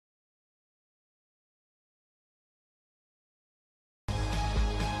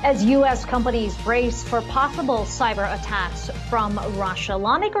As U.S. companies brace for possible cyber attacks from Russia,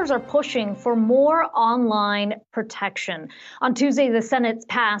 lawmakers are pushing for more online protection. On Tuesday, the Senate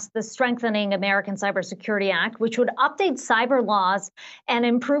passed the Strengthening American Cybersecurity Act, which would update cyber laws and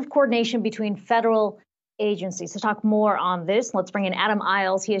improve coordination between federal agencies. To talk more on this, let's bring in Adam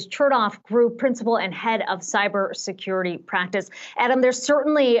Isles. He is Chertoff Group Principal and Head of Cybersecurity Practice. Adam, there's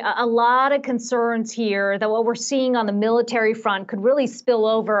certainly a lot of concerns here that what we're seeing on the military front could really spill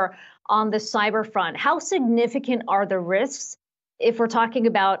over on the cyber front. How significant are the risks if we're talking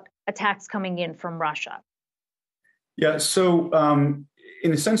about attacks coming in from Russia? Yeah, so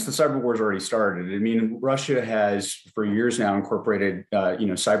in a sense, the cyber war has already started. I mean, Russia has for years now incorporated,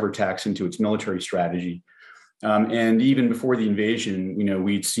 cyber attacks into its military strategy. And even before the invasion,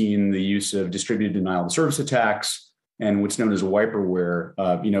 we'd seen the use of distributed denial of service attacks and what's known as wiperware.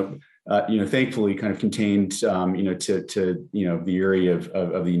 Thankfully, kind of contained, to the area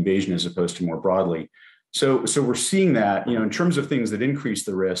of the invasion as opposed to more broadly. So we're seeing that, in terms of things that increase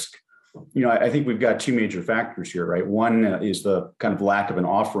the risk. I think we've got two major factors here, right? One is the kind of lack of an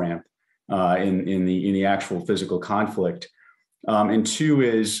off ramp in the actual physical conflict, and two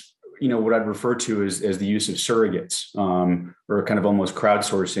is what I'd refer to as the use of surrogates, or kind of almost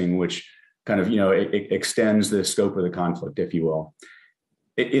crowdsourcing, which kind of it extends the scope of the conflict, if you will.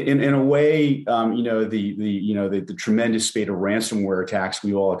 In a way, the tremendous spate of ransomware attacks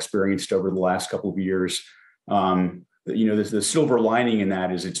we all experienced over the last couple of years. The silver lining in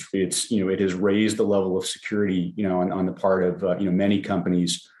that is it has raised the level of security, on the part of many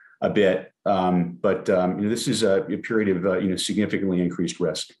companies a bit. But this is a period of significantly increased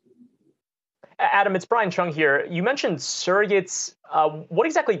risk. Adam, it's Brian Chung here. You mentioned surrogates. What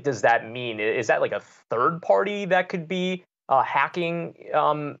exactly does that mean? Is that like a third party that could be hacking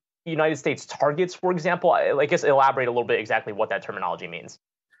United States targets, for example? I guess elaborate a little bit exactly what that terminology means.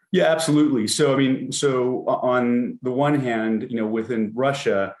 Yeah, absolutely. So, on the one hand, within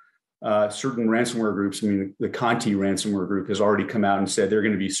Russia, certain ransomware groups, the Conti ransomware group has already come out and said they're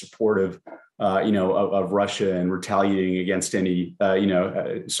going to be supportive, of Russia and retaliating against any,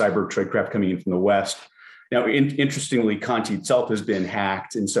 cyber tradecraft coming in from the West. Now, interestingly, Conti itself has been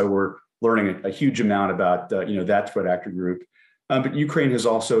hacked. And so we're learning a huge amount about, that threat actor group. But Ukraine has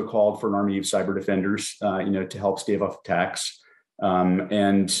also called for an army of cyber defenders, to help stave off attacks.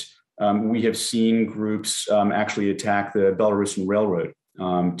 We have seen groups actually attack the Belarusian railroad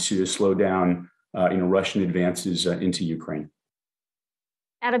to slow down Russian advances into Ukraine.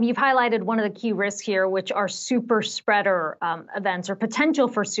 Adam, you've highlighted one of the key risks here, which are super spreader events or potential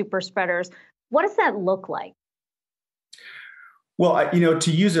for super spreaders. What does that look like? Well,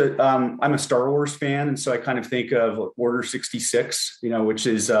 to use I'm a Star Wars fan, and so I kind of think of Order 66, which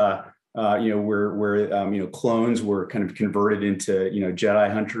is where clones were kind of converted into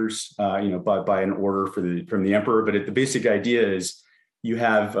Jedi hunters, by an order from the Emperor. But the basic idea is you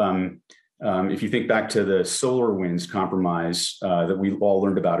have, if you think back to the SolarWinds compromise that we all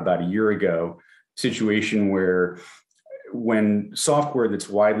learned about a year ago, situation where when software that's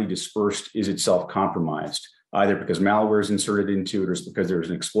widely dispersed is itself compromised, either because malware is inserted into it or because there's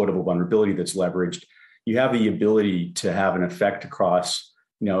an exploitable vulnerability that's leveraged, you have the ability to have an effect across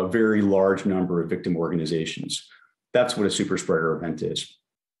a very large number of victim organizations. That's what a super spreader event is.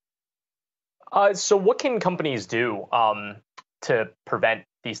 So what can companies do to prevent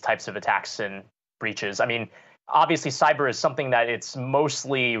these types of attacks and breaches? I mean, obviously, cyber is something that it's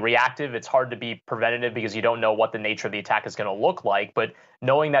mostly reactive. It's hard to be preventative because you don't know what the nature of the attack is going to look like. But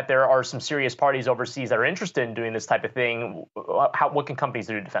knowing that there are some serious parties overseas that are interested in doing this type of thing, what can companies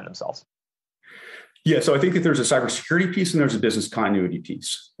do to defend themselves? Yeah, so I think that there's a cybersecurity piece and there's a business continuity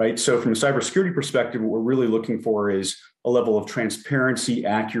piece, right? So from a cybersecurity perspective, what we're really looking for is a level of transparency,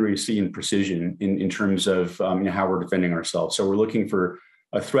 accuracy, and precision in terms of how we're defending ourselves. So we're looking for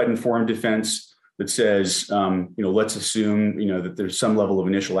a threat-informed defense that says, let's assume, that there's some level of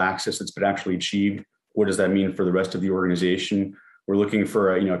initial access that's been actually achieved. What does that mean for the rest of the organization? We're looking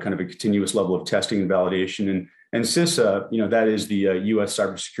for kind of a continuous level of testing and validation. And CISA, that is the U.S.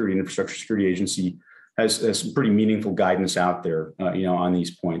 Cybersecurity and Infrastructure Security Agency, has some pretty meaningful guidance out there, on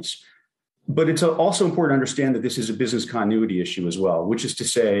these points. But it's also important to understand that this is a business continuity issue as well, which is to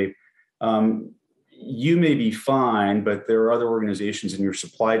say, you may be fine, but there are other organizations in your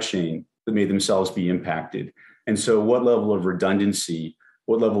supply chain that may themselves be impacted. And so what level of redundancy,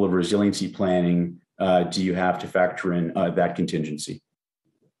 what level of resiliency planning do you have to factor in that contingency?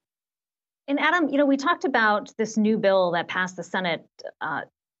 And Adam, we talked about this new bill that passed the Senate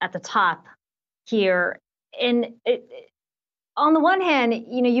at the top here. And on the one hand,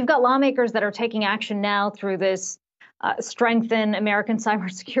 you've got lawmakers that are taking action now through this strengthen American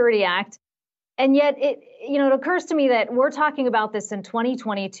Cybersecurity Act. And yet it occurs to me that we're talking about this in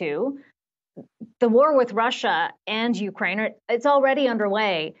 2022. The war with Russia and Ukraine, it's already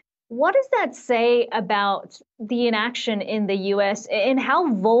underway. What does that say about the inaction in the U.S. and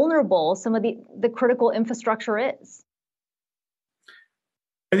how vulnerable some of the critical infrastructure is?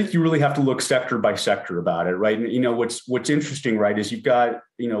 I think you really have to look sector by sector about it, right? And, what's interesting, right, is you've got,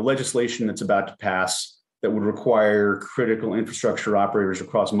 legislation that's about to pass that would require critical infrastructure operators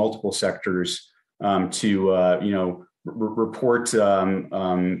across multiple sectors to, report,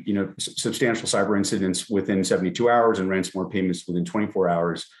 substantial cyber incidents within 72 hours and ransomware payments within 24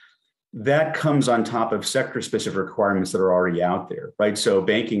 hours. That comes on top of sector-specific requirements that are already out there, right? So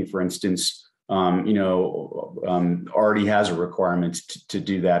banking, for instance, already has a requirement to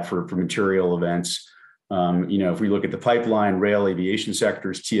do that for material events. If we look at the pipeline, rail, aviation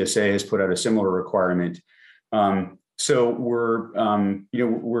sectors, TSA has put out a similar requirement. So we're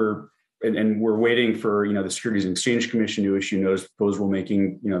waiting for the Securities and Exchange Commission to issue notice of proposed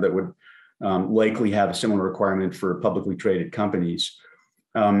rulemaking that would likely have a similar requirement for publicly traded companies.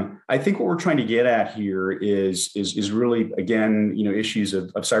 I think what we're trying to get at here is really, again, issues of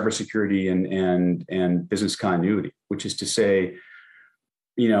cybersecurity and business continuity, which is to say,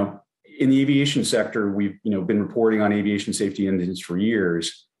 in the aviation sector, we've been reporting on aviation safety incidents for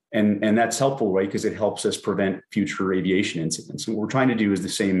years, and that's helpful, right? Because it helps us prevent future aviation incidents. And what we're trying to do is the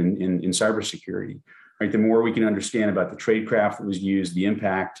same in cybersecurity, right? The more we can understand about the tradecraft that was used, the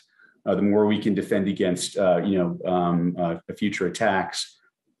impact, the more we can defend against future attacks.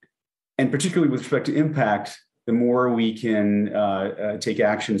 And particularly with respect to impact, the more we can take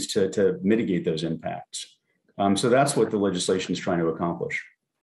actions to mitigate those impacts. So that's what the legislation is trying to accomplish.